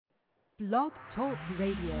Blog Talk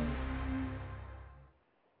Radio.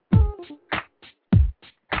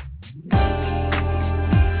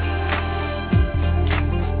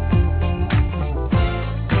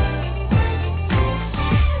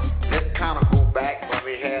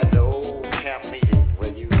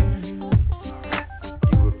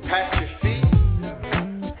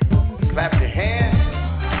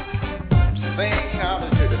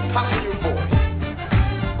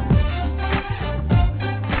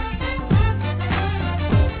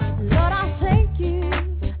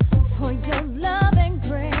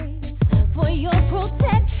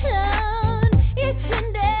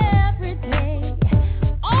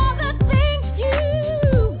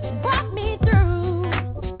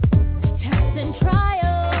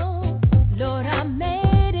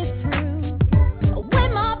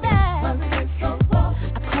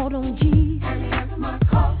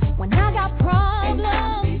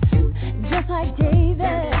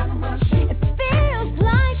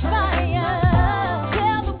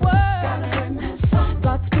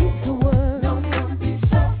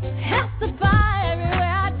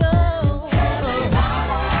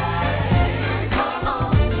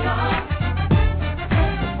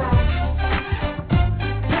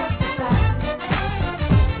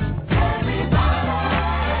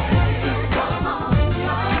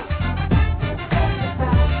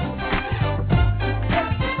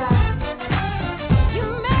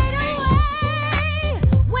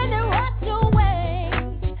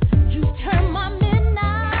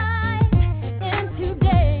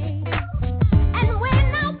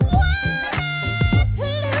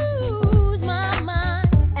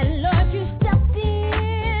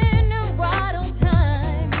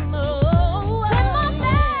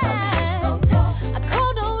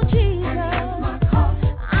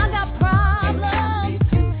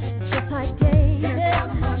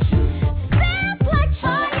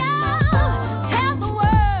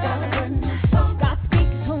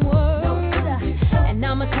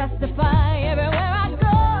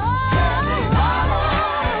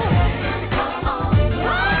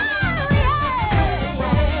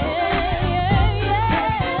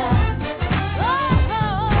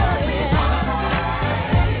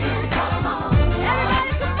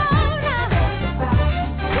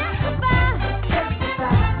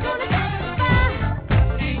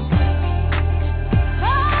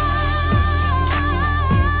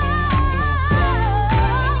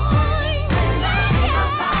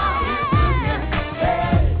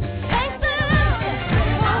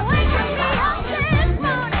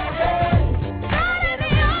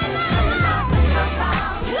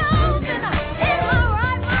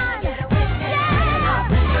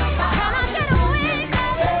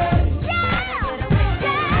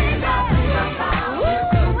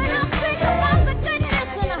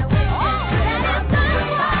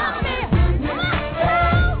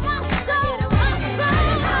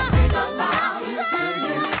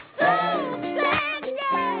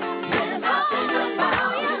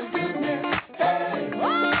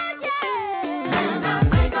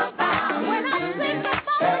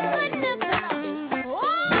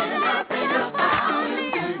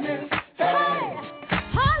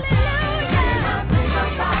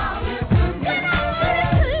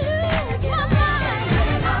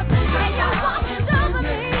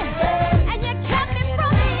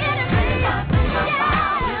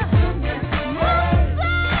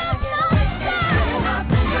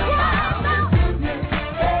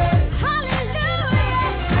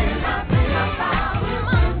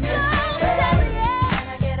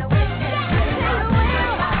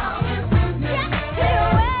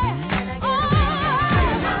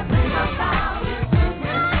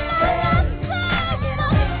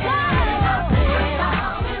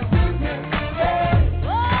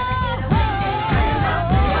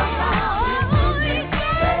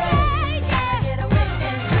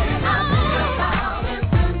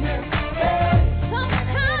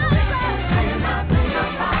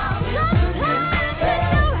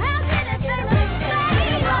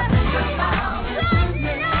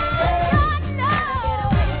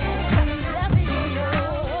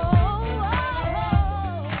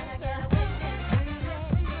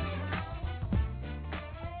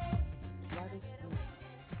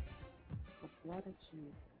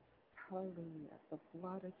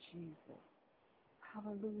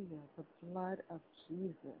 Hallelujah, the blood of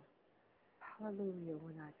Jesus. Hallelujah,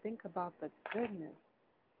 when I think about the goodness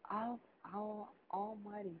of our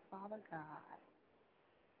Almighty Father God,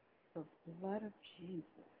 the blood of Jesus.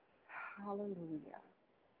 Hallelujah.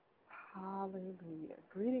 Hallelujah.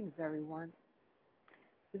 Greetings, everyone.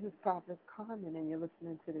 This is Prophetess Carmen, and you're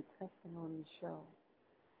listening to the Testimony Show.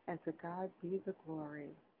 And to God be the glory.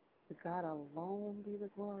 To God alone be the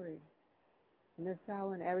glory in this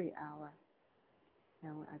hour and every hour.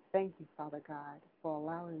 And I thank you, Father God, for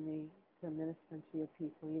allowing me to minister to your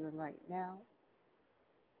people even right now.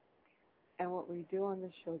 And what we do on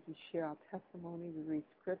this show is we share our testimony, we read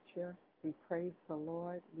scripture, we praise the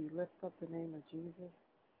Lord, we lift up the name of Jesus,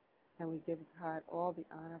 and we give God all the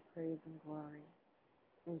honor, praise, and glory.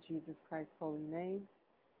 In Jesus Christ's holy name.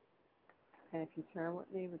 And if you turn with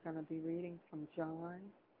me, we're going to be reading from John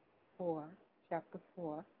 4, chapter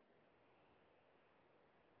 4.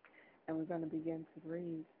 And we're going to begin to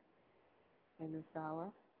read in this hour.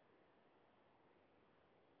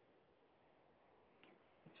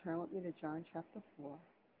 Turn with me to John chapter 4.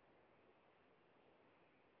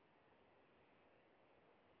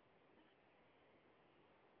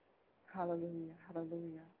 Hallelujah,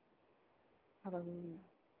 hallelujah, hallelujah,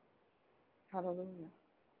 hallelujah.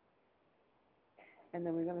 And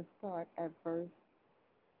then we're going to start at verse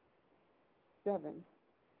 7.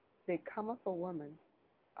 There cometh a woman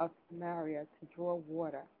of Samaria to draw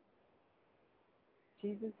water.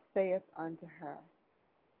 Jesus saith unto her,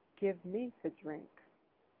 Give me to drink.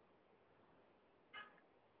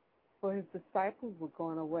 For his disciples were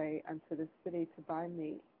gone away unto the city to buy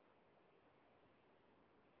meat.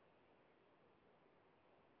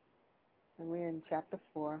 And we're in chapter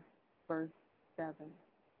 4, verse 7.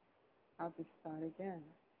 I'll just start again.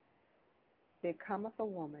 There cometh a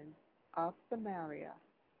woman of Samaria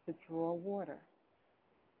to draw water.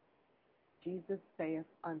 Jesus saith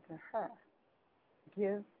unto her,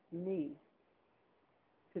 Give me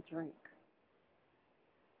to drink.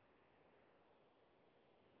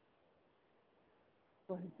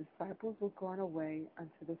 For his disciples were gone away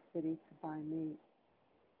unto the city to buy meat.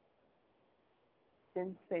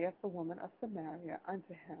 Then saith the woman of Samaria unto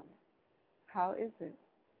him, How is it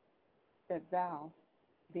that thou,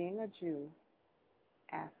 being a Jew,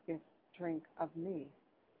 askest drink of me,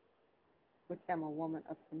 which am a woman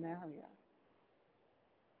of Samaria?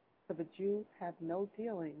 For the Jews have no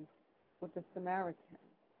dealings with the Samaritans.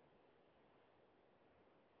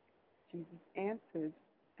 Jesus answered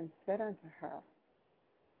and said unto her,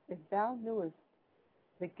 If thou knewest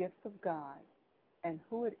the gift of God, and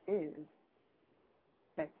who it is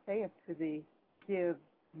that saith to thee, Give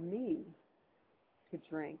me to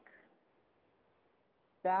drink,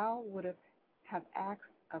 thou wouldst have asked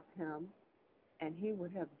of him, and he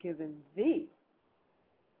would have given thee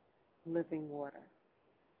living water.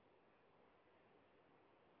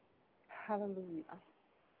 Hallelujah.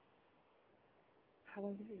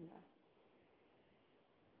 Hallelujah.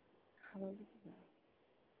 Hallelujah.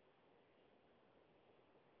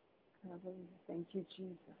 Hallelujah. Thank you,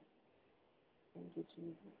 Jesus. Thank you,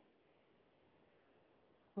 Jesus.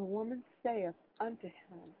 The woman saith unto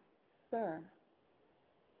him, Sir,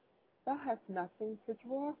 thou hast nothing to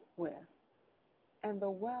draw with, and the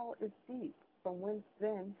well is deep. From whence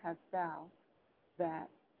then hast thou that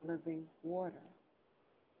living water?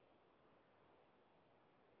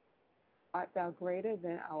 Art thou greater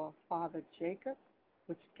than our father Jacob,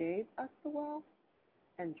 which gave us the well,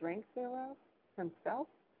 and drank thereof, himself,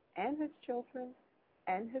 and his children,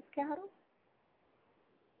 and his cattle?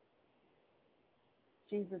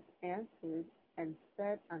 Jesus answered and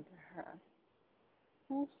said unto her,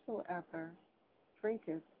 Whosoever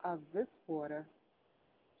drinketh of this water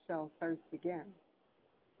shall thirst again.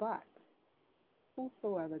 But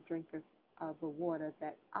whosoever drinketh of the water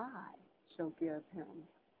that I shall give him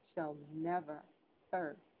shall never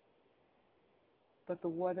thirst. But the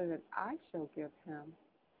water that I shall give him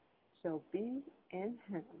shall be in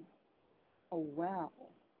him a well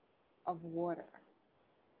of water,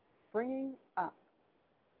 springing up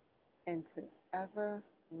into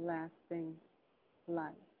everlasting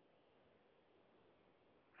life.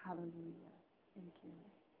 Hallelujah. Thank you.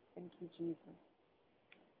 Thank you, Jesus.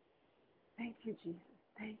 Thank you, Jesus.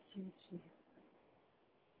 Thank you, Jesus.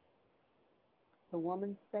 The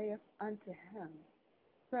woman saith unto him,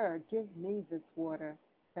 Sir, give me this water,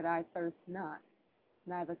 that I thirst not,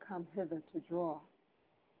 neither come hither to draw.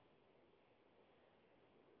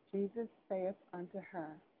 Jesus saith unto her,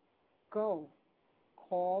 Go,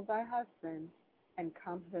 call thy husband, and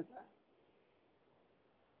come hither.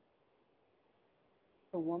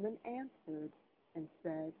 The woman answered and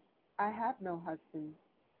said, I have no husband.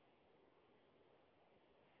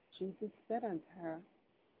 Jesus said unto her,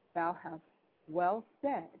 Thou hast well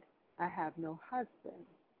said, I have no husband,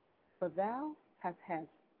 for thou hast had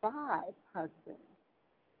 5 husbands,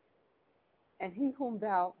 and he whom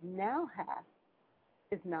thou now hast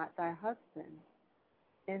is not thy husband.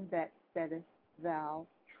 In that saidst thou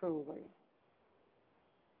truly.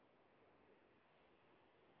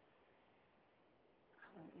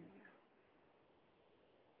 Hallelujah.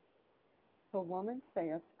 The woman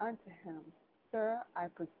saith unto him, Sir, I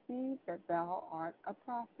perceive that thou art a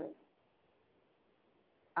prophet.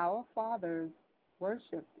 Our fathers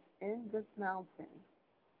worshipped in this mountain,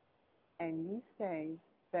 and ye say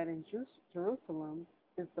that in Jerusalem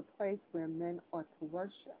is the place where men ought to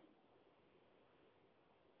worship.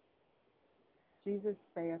 Jesus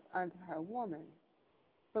saith unto her, Woman,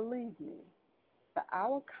 believe me, the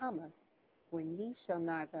hour cometh when ye shall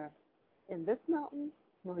neither in this mountain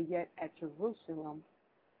nor yet at Jerusalem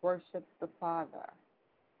worship the Father.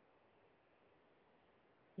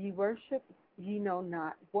 Ye worship ye know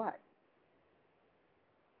not what.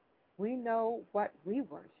 We know what we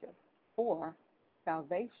worship, for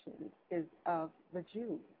salvation is of the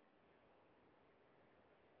Jews.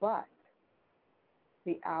 But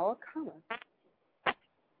the hour cometh,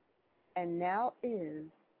 and now is,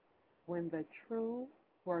 when the true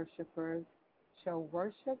worshipers shall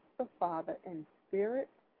worship the Father in spirit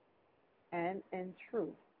and in truth.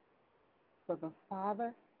 For the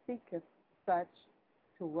Father seeketh such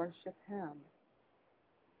to worship him.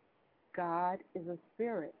 God is a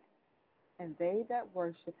spirit, and they that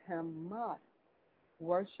worship him must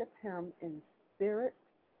worship him in spirit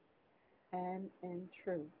and in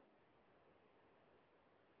truth.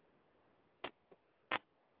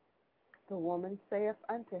 The woman saith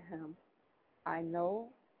unto him, I know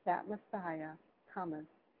that Messiah cometh,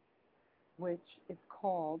 which is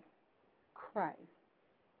called Christ.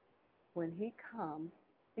 When he comes,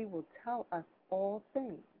 he will tell us all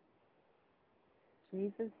things.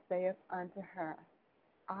 Jesus saith unto her,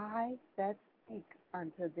 I that speak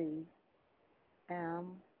unto thee am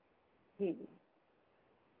he.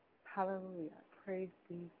 Hallelujah. Praise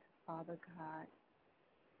be to Father God.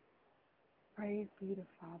 Praise be to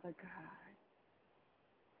Father God.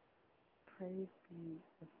 Praise be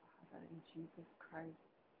to Father in Jesus Christ's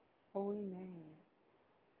holy name.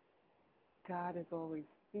 God is always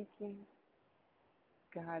speaking.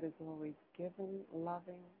 God is always giving,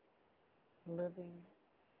 loving, living.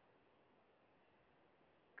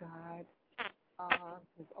 God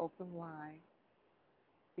is open wide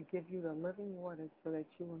to give you the living waters so that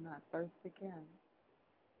you will not thirst again.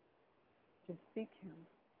 Just seek him.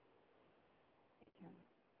 Seek him.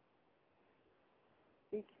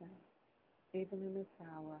 Seek him. Even in this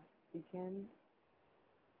hour, begin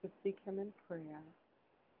to seek him in prayer.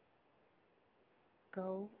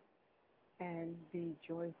 Go and be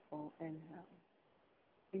joyful in him.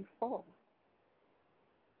 Be full.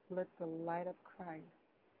 Let the light of Christ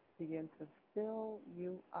begin to fill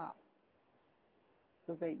you up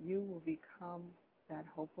so that you will become that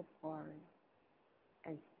hope of glory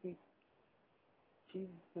and speak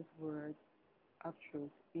Jesus' words of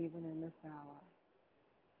truth even in this hour,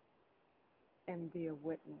 and be a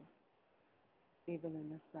witness even in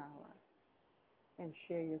this hour, and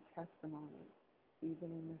share your testimony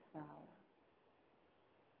even in this hour.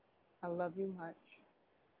 I love you much.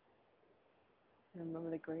 And remember,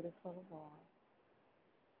 the greatest love of all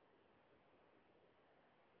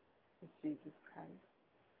is Jesus Christ.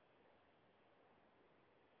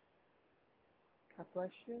 God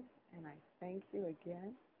bless you, and I thank you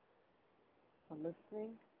again for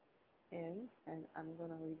listening in, and I'm going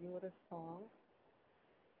to leave you with a song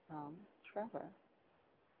from Trevor.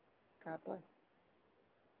 God bless.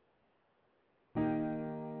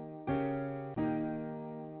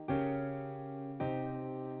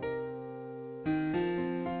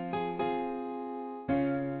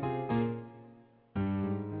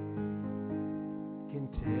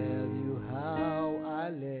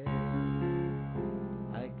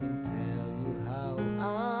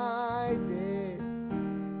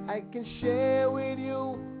 I can share with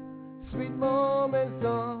you sweet moments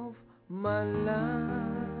of my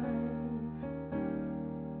life.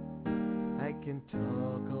 I can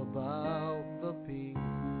talk about the peace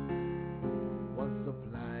what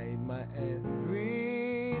supplied my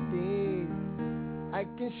every need. I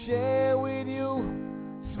can share with you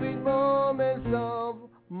sweet moments of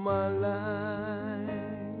my life.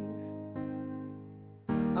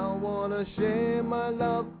 I wanna share my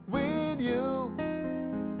love with you.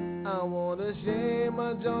 I wanna share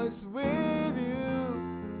my joys with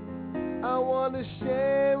you. I wanna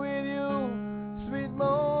share with you sweet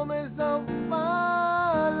moments of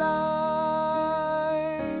my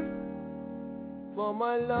life. For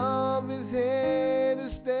my love is here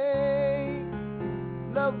to stay.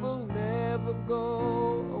 Love will never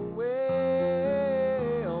go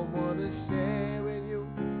away. I wanna share with you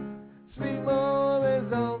sweet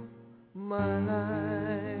moments of my life.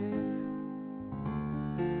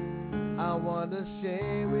 I want to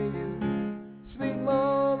share with you sweet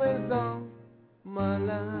moments of my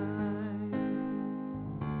life.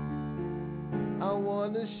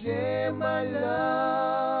 want to share my love.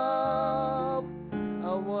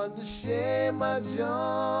 I want to share my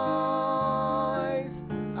joy.